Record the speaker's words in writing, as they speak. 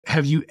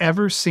have you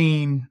ever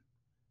seen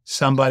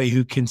somebody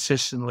who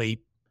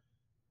consistently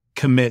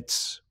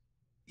commits,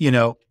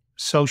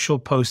 social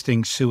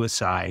posting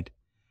suicide?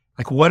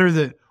 Like what are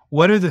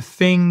the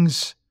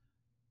things,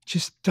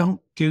 just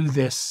don't do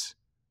this.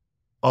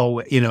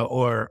 Oh,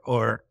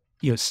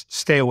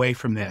 stay away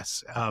from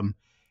this.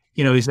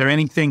 Is there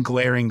anything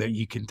glaring that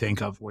you can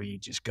think of where you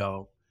just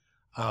go,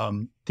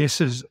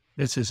 this is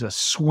a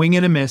swing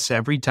and a miss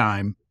every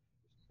time.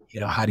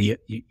 How do you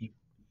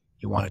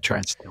want to try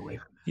and stay away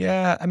from that?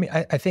 Yeah. I mean,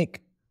 I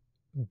think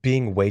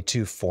being way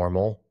too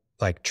formal,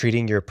 like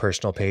treating your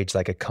personal page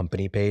like a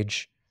company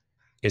page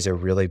is a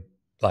really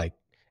like,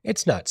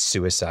 it's not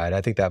suicide.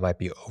 I think that might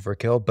be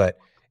overkill, but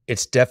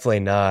it's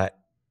definitely not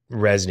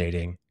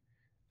resonating.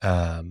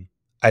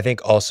 I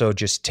think also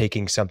just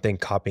taking something,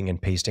 copying and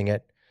pasting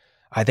it.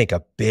 I think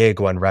a big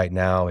one right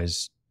now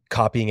is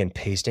copying and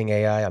pasting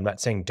AI. I'm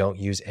not saying don't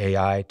use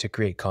AI to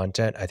create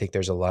content. I think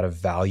there's a lot of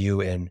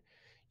value in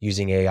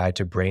using AI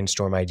to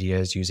brainstorm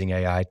ideas, using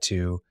AI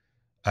to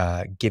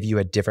give you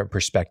a different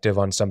perspective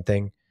on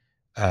something,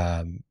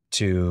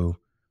 to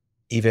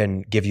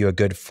even give you a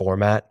good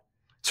format.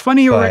 It's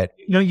funny But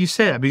you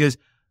say that, because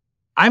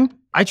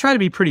I try to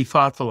be pretty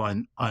thoughtful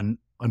on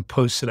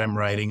posts that I'm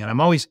writing, and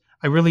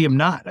I really am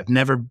not. I've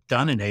never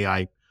done an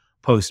AI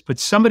post, but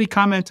somebody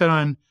commented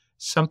on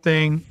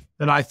something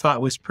that I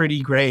thought was pretty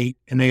great,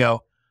 and they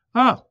go,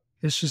 "Oh,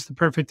 it's just the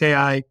perfect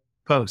AI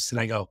post." And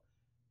I go,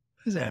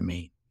 "What does that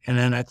mean?" And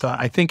then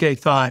I think they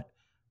thought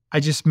I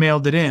just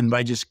mailed it in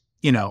by just,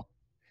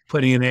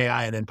 putting an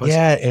AI and then posting.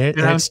 yeah, And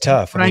and it's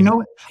tough. I but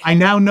mean, I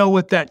now know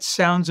what that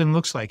sounds and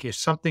looks like. If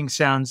something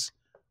sounds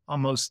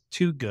almost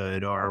too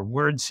good or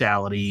word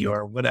salady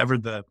or whatever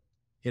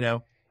you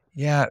know,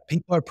 yeah,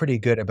 people are pretty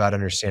good about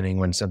understanding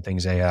when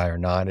something's AI or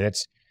not, and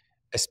it's people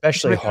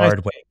especially recognize hard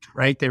when fake,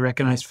 right? They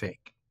recognize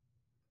fake.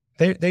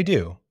 they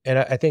do. And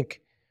I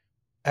think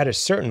at a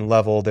certain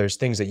level, there's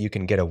things that you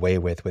can get away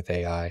with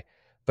AI.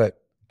 But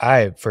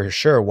for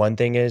sure, one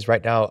thing is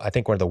right now, I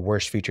think one of the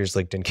worst features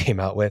LinkedIn came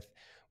out with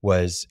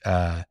was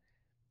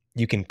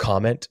you can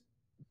comment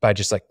by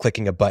just like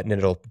clicking a button and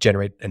it'll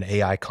generate an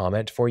AI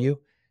comment for you.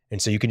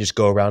 And so you can just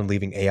go around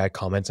leaving AI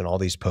comments on all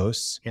these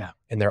posts, Yeah.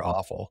 and they're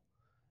awful.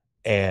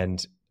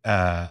 And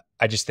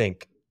I just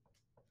think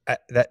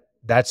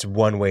that's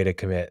one way to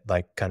commit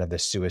like kind of the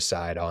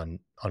suicide on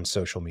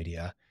social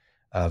media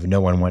of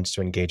no one wants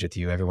to engage with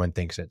you. Everyone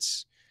thinks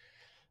it's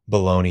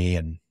baloney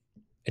and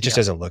it just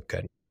Yeah. doesn't look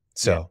good. Yeah.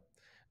 So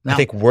I Now,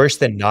 think worse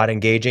than not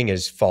engaging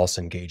is false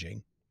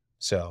engaging.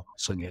 So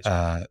so yes.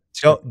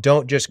 It's good.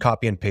 don't just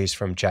copy and paste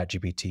from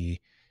ChatGPT.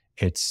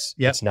 Yep.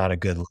 It's not a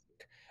good look.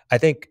 I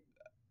think,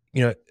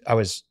 I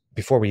was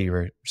before we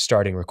were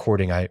starting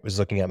recording, I was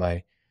looking at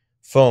my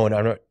phone.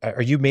 I don't know,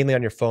 are you mainly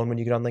on your phone when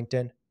you get on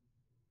LinkedIn?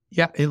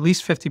 Yeah. At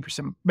least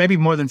 50%, maybe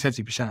more than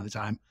 50% of the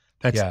time.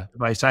 That's the Yeah.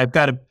 device. I've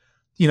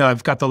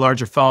got the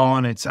larger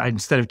phone.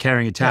 Instead of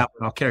carrying a Yeah.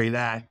 tablet, I'll carry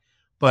that.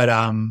 But,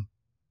 I'm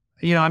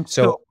still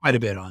So quite a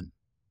bit on.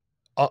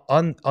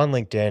 on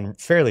LinkedIn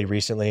fairly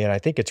recently, and I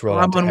think it's rolled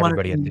Well, I'm out to on one of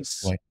everybody at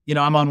this these, point,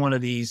 I'm on one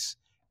of these.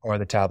 or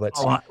the tablets.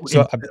 Oh,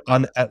 So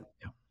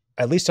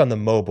at least on the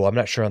mobile, I'm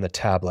not sure on the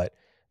tablet,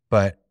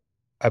 but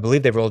I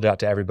believe they've rolled it out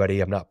to everybody.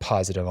 I'm not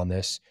positive on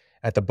this.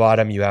 At the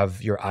bottom, you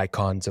have your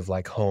icons of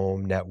like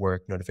home,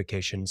 network,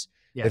 notifications.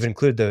 They've yes.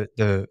 included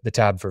the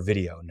tab for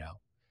video now.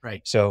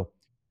 Right. So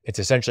it's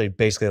essentially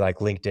basically like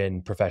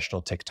LinkedIn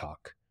professional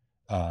TikTok,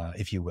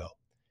 if you will.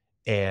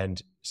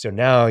 And so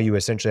now you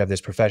essentially have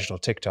this professional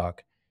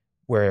TikTok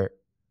where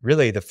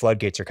really the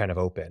floodgates are kind of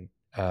open.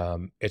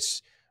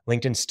 It's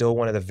LinkedIn's still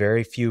one of the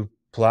very few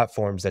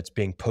platforms that's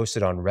being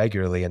posted on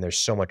regularly, and there's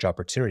so much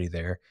opportunity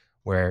there.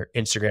 Where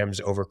Instagram's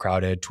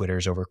overcrowded,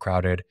 Twitter's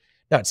overcrowded.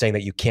 Not saying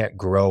that you can't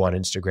grow on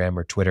Instagram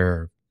or Twitter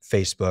or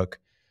Facebook,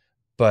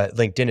 but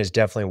LinkedIn is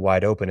definitely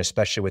wide open,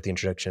 especially with the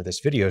introduction of this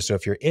video. So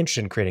if you're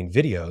interested in creating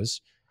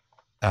videos,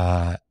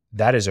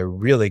 that is a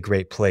really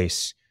great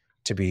place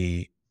to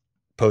be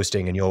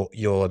posting, and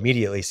you'll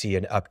immediately see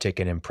an uptick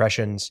in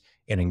impressions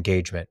and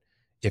engagement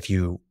if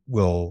you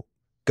will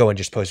go and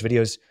just post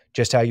videos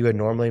just how you would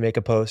normally make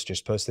a post.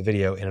 Just post the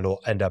video and it'll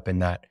end up in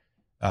that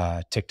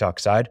TikTok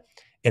side.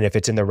 And if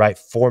it's in the right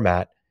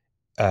format,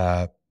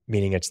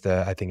 meaning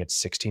I think it's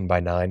 16 by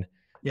 9,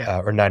 Yeah.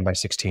 or 9 by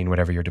 16,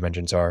 whatever your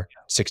dimensions are,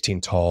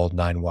 16 tall,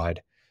 9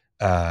 wide,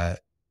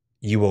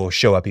 you will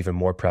show up even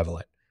more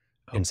prevalent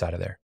inside of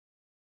there.